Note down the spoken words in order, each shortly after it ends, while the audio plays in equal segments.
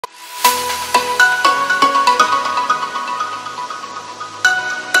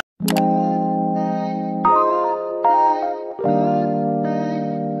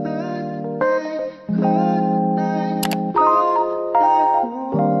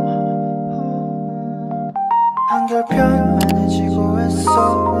결편해지고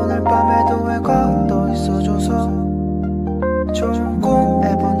했어. 오늘 밤에도 왜 걷어 있어줘서 좋은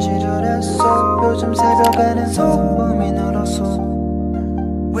꿈에 번지를 했어. 요즘 새벽에는 소음이 늘었어.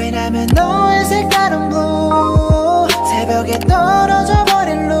 왜냐면 너의 색다른 blue 새벽에 떨어져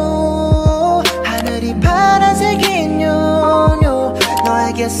버린 루 하늘이 파란색인 요요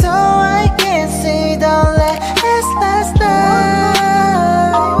너에게서 I can see the last night.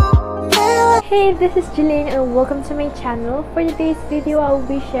 Hey, this is Jelaine and welcome to my channel. For today's video, I will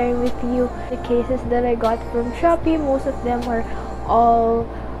be sharing with you the cases that I got from Shopee. Most of them are all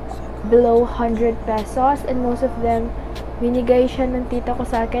below 100 pesos and most of them binigay siya ng tita ko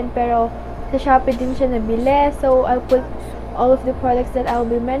sa akin pero sa Shopee din siya nabili. So, I'll put all of the products that I'll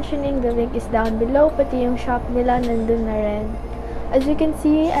be mentioning. The link is down below. Pati yung shop nila nandun na rin. As you can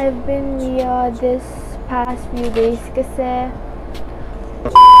see, I've been this past few days kasi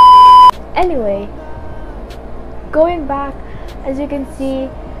anyway, going back, as you can see,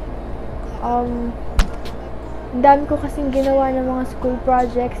 ang dami ko kasing ginawa ng mga school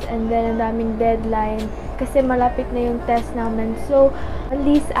projects and then ang daming deadline kasi malapit na yung test namin. So, at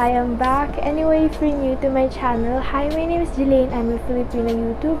least I am back. Anyway, if you're new to my channel, hi, my name is Jelaine. I'm a Filipino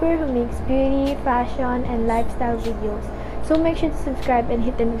YouTuber who makes beauty, fashion, and lifestyle videos. So, make sure to subscribe and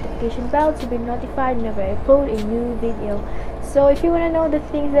hit the notification bell to be notified whenever I upload a new video. So, if you want to know the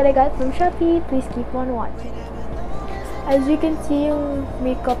things that I got from Shopee, please keep on watching. As you can see, yung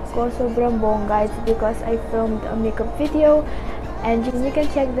makeup ko sobrang bongga. It's because I filmed a makeup video and you can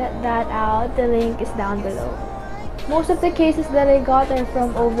check that out. The link is down below. Most of the cases that I got are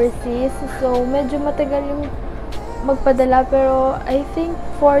from overseas. So, medyo matagal yung magpadala pero I think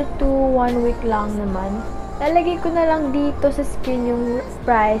 4 to 1 week lang naman. Lalagay ko na lang dito sa screen yung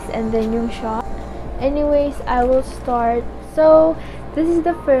price and then yung shop. Anyways, I will start. So, this is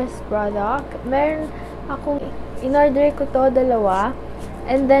the first product. Meron akong in-order ko to, dalawa.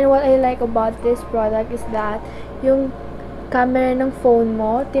 And then, what I like about this product is that yung camera ng phone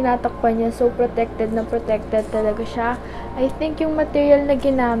mo, tinatakpan niya. So, protected na protected talaga siya. I think yung material na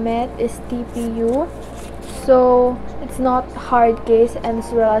ginamit is TPU. So, it's not hard case and as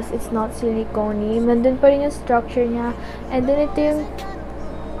well as it's not silicone-y. Nandun pa rin yung structure niya. And then, ito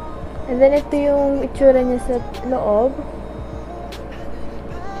yung itsura niya sa loob.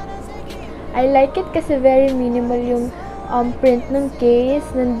 I like it kasi very minimal yung print ng case.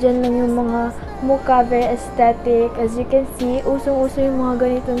 Nandyan lang yung mga mukha, very aesthetic. As you can see, usong-uso yung mga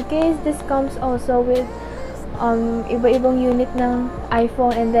ganitong case. This comes also with iba-ibang unit ng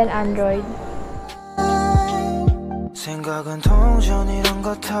iPhone and then Android. 생각은 통전이란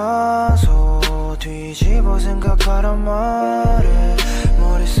같아서 뒤집어 생각하란 말에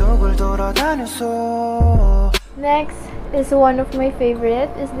머릿속을 돌아다녔어. Next is one of my favorite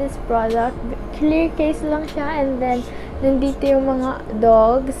is this product. Clear case lang siya and then nandito yung mga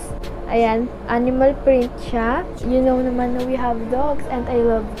dogs. Ayan, animal print siya. You know naman na we have dogs and I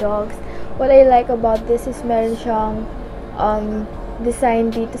love dogs. What I like about this is meron siyang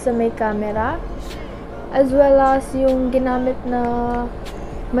design dito sa may camera. As well as yung ginamit na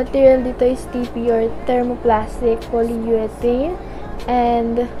material dito is TPU or thermoplastic polyurethane.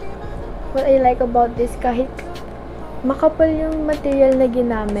 And what I like about this, kahit makapal yung material na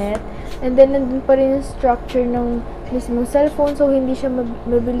ginamit, and then nandun pa rin yung structure ng mismong cellphone, so hindi siya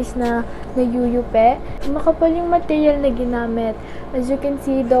mabilis na nayuyupe. Makapal yung material na ginamit. As you can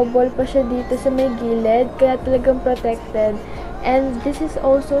see, double pa siya dito sa may gilid, kaya talagang protected. And this is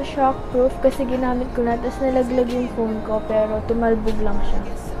also shockproof kasi ginamit ko na, tapos nalaglag yung phone ko, pero tumalbog lang siya.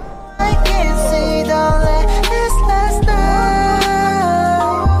 I can see the last night.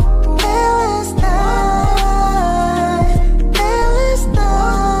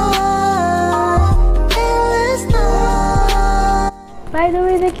 By the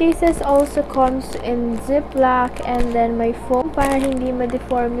way, the cases also comes in Ziploc and then my phone para hindi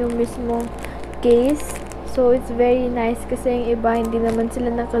ma-deform yung mismo case. So, it's very nice kasi yung iba hindi naman sila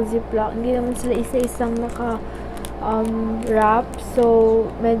naka-Ziploc, hindi naman sila isa-isang naka-wrap.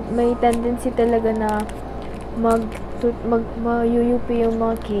 So, may tendency talaga na mayuyupi yung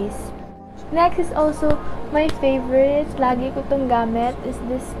mga case. Next is also my favorite. Lagi ko itong gamit is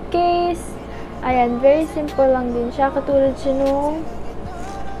this case. Ayan, very simple lang din siya. Katulad siya nung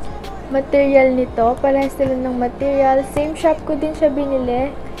material nito. Parehas sila ng material. Same shop ko din siya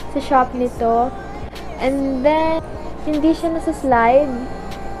binili sa shop nito. And then, hindi siya nasa-slide.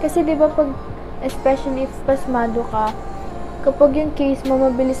 Kasi diba pag, especially if pasmado ka, kapag yung case mo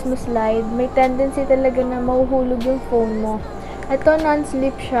mabilis mo slide, may tendency talaga na mahuhulog yung phone mo. Ito,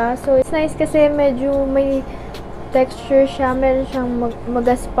 non-slip siya. So, it's nice kasi medyo may texture siya. Meron siyang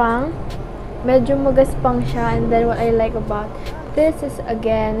magaspang. medyo magaspang siya. And then what I like about this is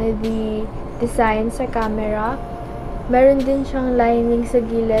again the design sa camera. Meron din siyang lining sa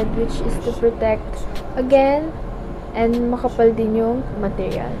gilid which is to protect again, and makapal din yung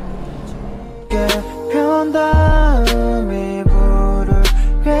material.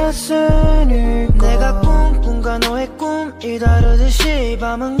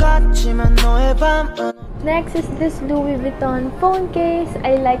 Next is this Louis Vuitton phone case.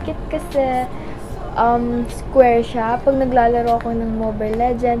 I like it kasi square siya. Pag naglalaro ako ng Mobile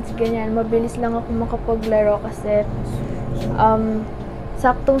Legends, ganyan, mabilis lang ako makapaglaro kasi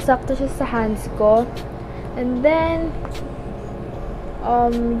saktong-sakto siya sa hands ko. And then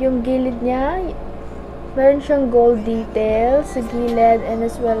yung gilid niya, meron siyang gold detail sa gilid and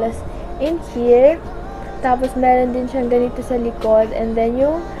as well as in here. Tapos meron din siyang ganito sa likod, and then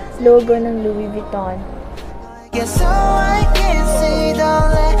yung logo ng Louis Vuitton. So I can see the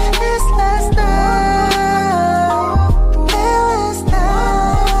last night.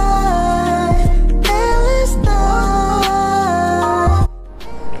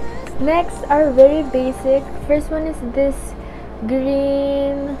 Next are very basic. First one is this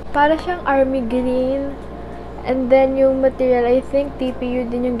green, para siyang army green. And then yung material, I think TPU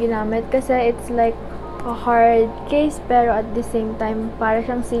din yung ginamit kasi it's like a hard case pero at the same time para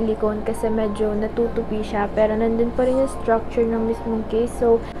siyang silicone kasi medyo natutupi siya pero nandun pa rin yung structure ng mismong case,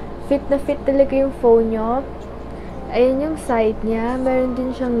 so fit na fit talaga yung phone nyo. Ayun yung side niya, meron din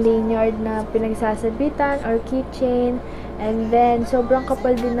siyang lanyard na pinagsasabitan or keychain, and then sobrang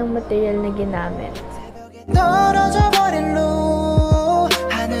kapal din ng material na ginamit.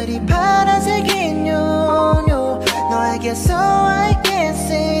 So I can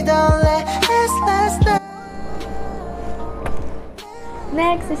see the last night.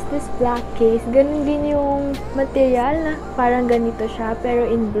 Next is this black case. Ganun din yung material na parang ganito siya pero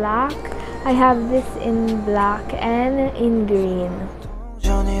in black. I have this in black and in green.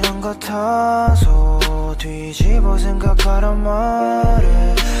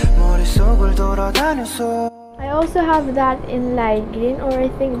 I also have that in light green, or I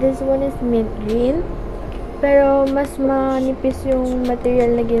think this one is mint green. Pero mas manipis yung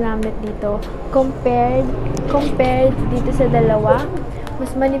material na ginamit dito compared dito sa dalawa.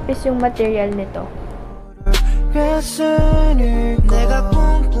 Mas manipis yung material nito. This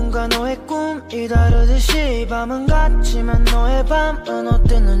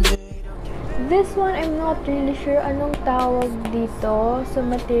one, I'm not really sure anong tawag dito sa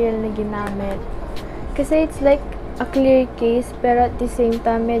material na ginamit. Kasi it's like a clear case pero at the same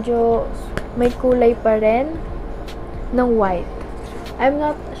time medyo may kulay pa rin ng white. I'm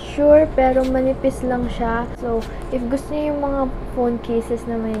not sure pero manipis lang siya. So, if gusto niyo yung mga phone cases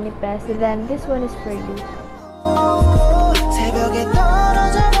na manipis, then this one is for you.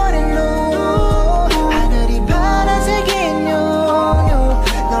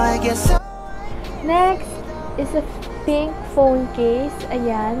 Next is a pink phone case.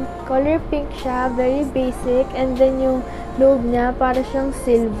 Ayan, color pink siya, very basic, and then yung loob niya para siyang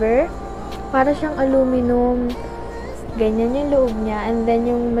silver. Para siyang aluminum, ganyan yung loob niya, and then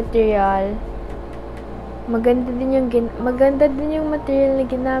yung material, maganda din yung material na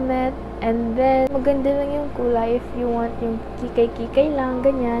ginamit, and then maganda lang yung kulay if you want yung kikay-kikay lang,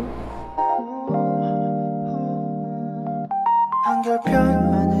 ganyan.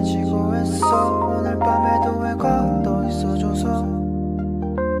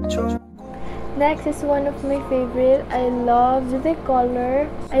 Next is one of my favorite. I love the color.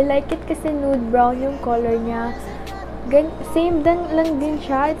 I like it kasi nude brown yung color niya. Same lang din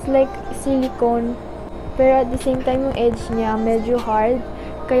siya. It's like silicone. Pero at the same time yung edge niya medyo hard.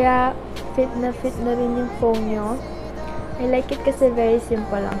 Kaya fit na rin yung phone nyo. I like it kasi very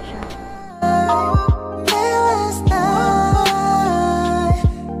simple lang siya.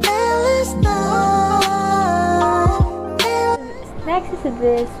 Next is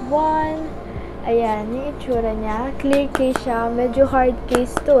this one. Ayan, yung itsura niya. Clear case siya. Medyo hard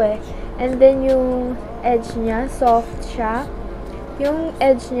case to eh. And then yung edge niya, soft siya. Yung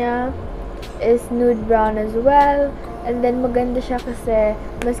edge niya is nude brown as well. And then maganda siya kasi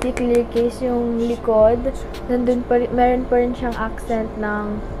maski clear case yung likod, meron pa rin siyang accent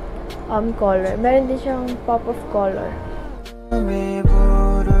ng color. Meron din siyang pop of color.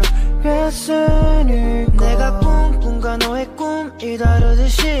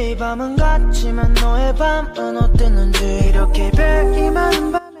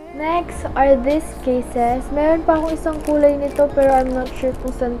 Next are these cases. Meron pa akong isang kulay nito pero I'm not sure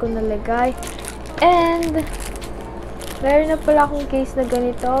kung saan ko nalagay. And meron na pala akong case na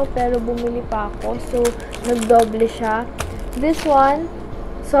ganito pero bumili pa ako. So, nagdoble siya. This one,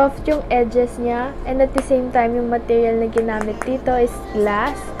 soft yung edges niya, and at the same time, yung material na ginamit dito is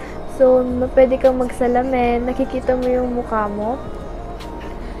glass. So, pwede kang magsalamin, nakikita mo yung mukha mo.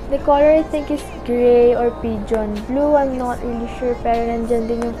 The color I think is gray or pigeon blue, I'm not really sure, pero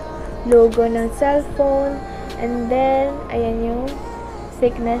nandyan din yung logo ng cellphone, and then, ayan yung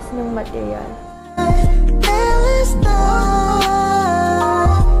thickness ng material.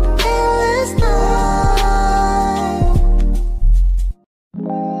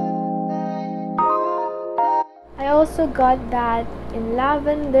 I also got that in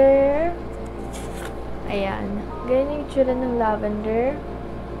lavender. Ayan. Ganyan yung itsura ng lavender.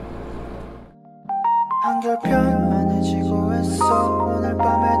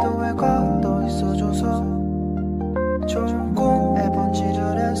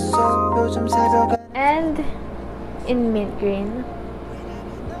 And in mint green.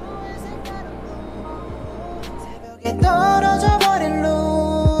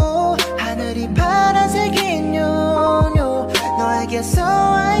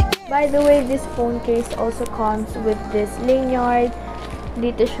 By the way, this phone case also comes with this lanyard.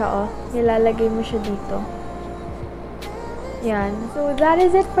 Dito siya, oh. Nilalagay mo siya dito. Yan. So, that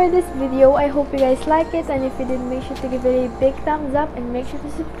is it for this video. I hope you guys like it. And if you did, make sure to give it a big thumbs up. And make sure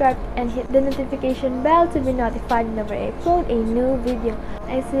to subscribe and hit the notification bell to be notified whenever I upload a new video.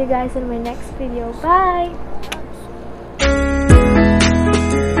 I see you guys in my next video. Bye!